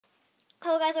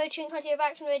Hello guys, I'm Tuning Card here,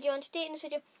 back from the radio, and today in this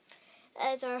video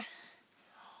is our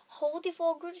holiday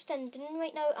vlog. We're just ending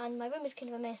right now, and my room is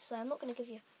kind of a mess, so I'm not going to give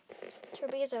you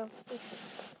turbies or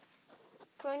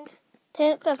ground.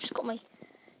 Technically, I've just got my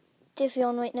divvy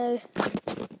on right now.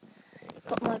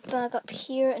 Got my bag up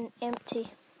here, an empty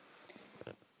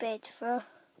bed for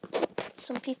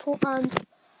some people, and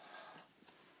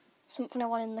something I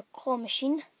want in the claw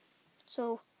machine.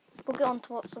 So we'll get on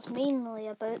to what's this mainly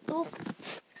about though.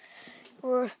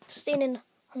 We're staying in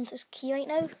Hunter's Key right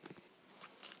now.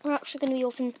 We're actually going to be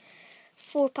opening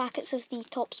 4 packets of the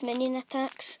Topps Minion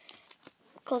attacks,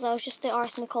 because I was just at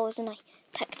Arts McCall's and I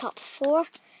picked up 4.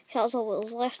 That was all that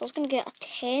was left. I was going to get a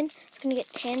 10. I was going to get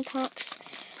 10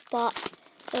 packs, but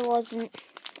there wasn't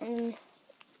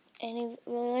any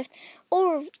really left.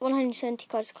 Over 170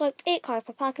 cards. Collect 8 cards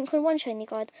per pack, including 1 shiny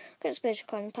card. Get a special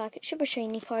card in the packet. Super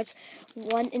shiny cards,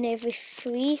 1 in every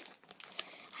 3.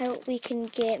 I hope we can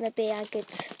get maybe a good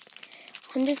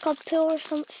 100 card pull or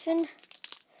something.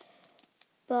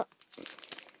 But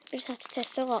we just have to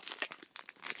test our luck.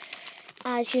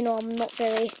 As you know, I'm not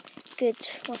very good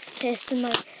with testing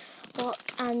my luck,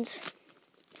 and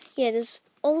yeah, there's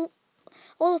all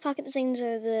the packet designs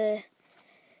are the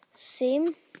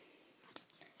same.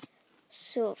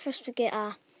 So first we get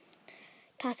a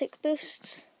tactic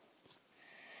boost.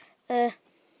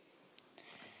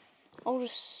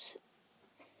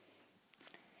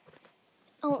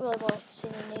 I don't really bother to say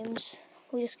the names.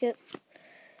 We just get,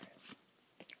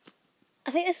 I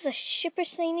think this is a super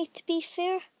shiny, to be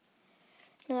fair.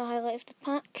 Another highlight of the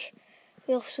pack.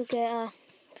 We also get a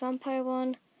vampire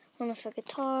one with a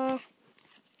guitar,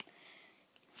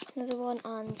 another one,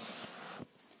 and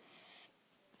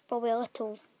probably a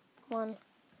little one.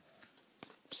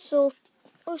 So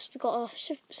also we got a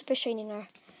super shiny in our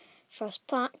first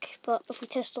pack, but if we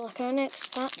test the luck in our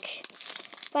next pack.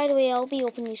 By the way, I'll be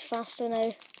opening these faster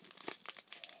now.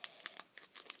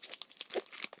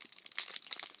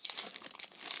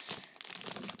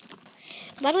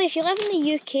 By the way, if you live in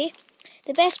the UK,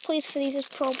 the best place for these is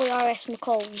probably RS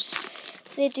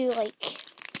McCall's. They do like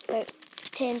about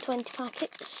 10-20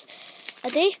 packets a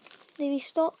day. They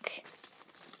restock.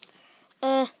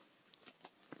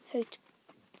 We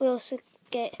also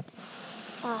get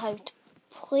a how to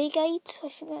play guide, I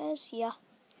think that is, yeah.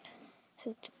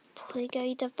 How to play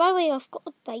guide. By the way, I've got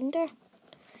the binder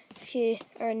if you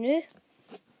are new.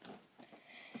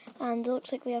 And it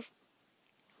looks like we have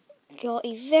got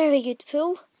a very good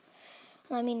pull.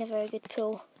 I mean a very good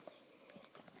pull.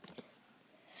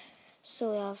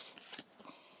 So we have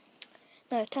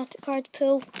now a tactic card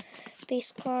pull,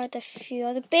 base card, a few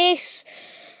other base.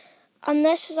 And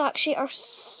this is actually our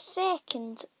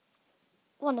second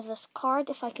one of this card.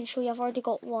 If I can show you, I've already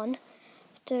got one.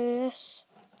 Do this.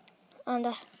 And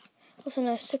also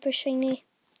now super shiny.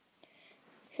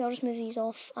 Here, I'll just move these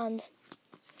off. And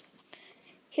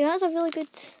here has a really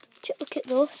good chip kit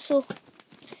though. So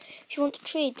if you want to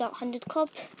trade that 100 club,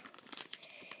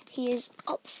 he is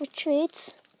up for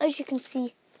trades. As you can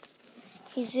see,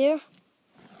 he's there.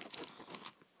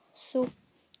 So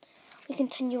we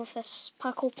continue with this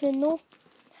pack opening though.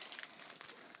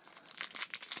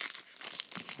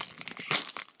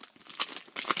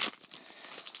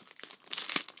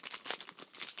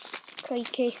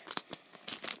 Crikey.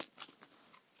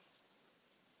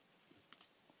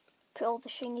 Put all the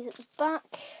shinies at the back.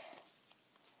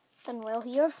 Done well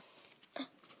here.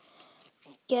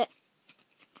 Get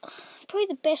probably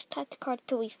the best tactic card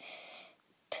pull we've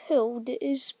pulled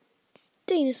is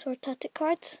dinosaur tactic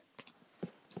cards.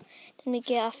 Then we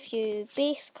get a few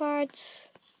base cards.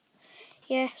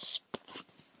 Yes.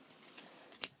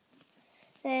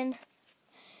 Then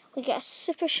we get a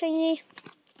super shiny.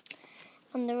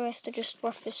 And the rest are just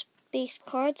worthless base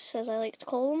cards, as I like to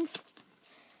call them.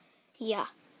 Yeah.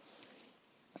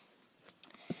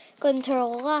 Going to our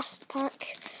last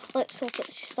pack. Let's hope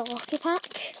it's just a lucky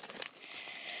pack.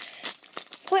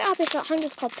 Quite happy for that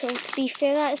 100 club pull, to be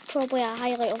fair. That is probably a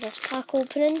highlight of this pack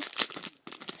opening.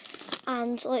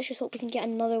 And let's just hope we can get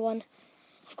another one.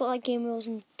 I've got that game rules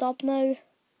in dub now.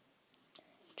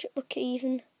 Triplicate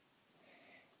even.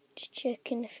 Just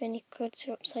checking if any cards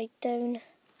are upside down.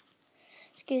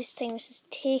 Excuse time this is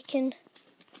taken.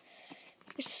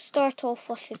 We start off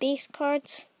with the base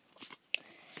cards.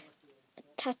 A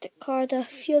tactic card, a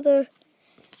few other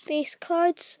base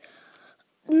cards.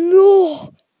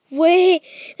 No way!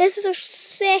 This is our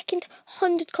second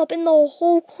 100 club in the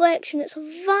whole collection. It's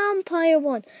a vampire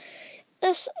one.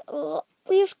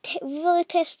 We have really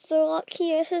tested our luck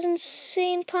here. This is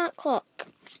insane pack luck.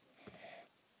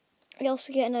 We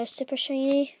also get another super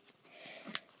shiny.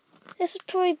 This is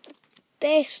probably the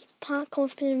best pack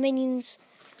opening Minions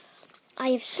I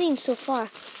have seen so far.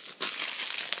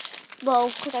 Well,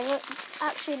 because I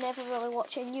actually never really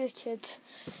watch it on YouTube.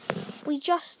 We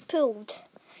just pulled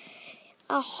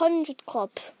 100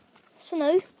 club. So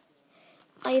now,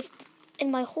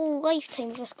 in my whole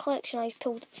lifetime of this collection, I've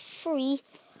pulled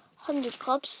 300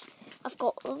 clubs. I've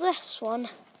got this one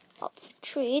up for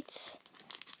trades.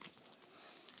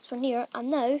 This one here,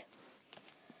 and now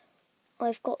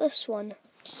I've got this one.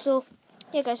 So,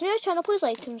 yeah guys, new to the channel, please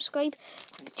like and subscribe.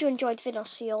 If you enjoyed the video, I'll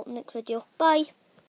see you all in the next video. Bye!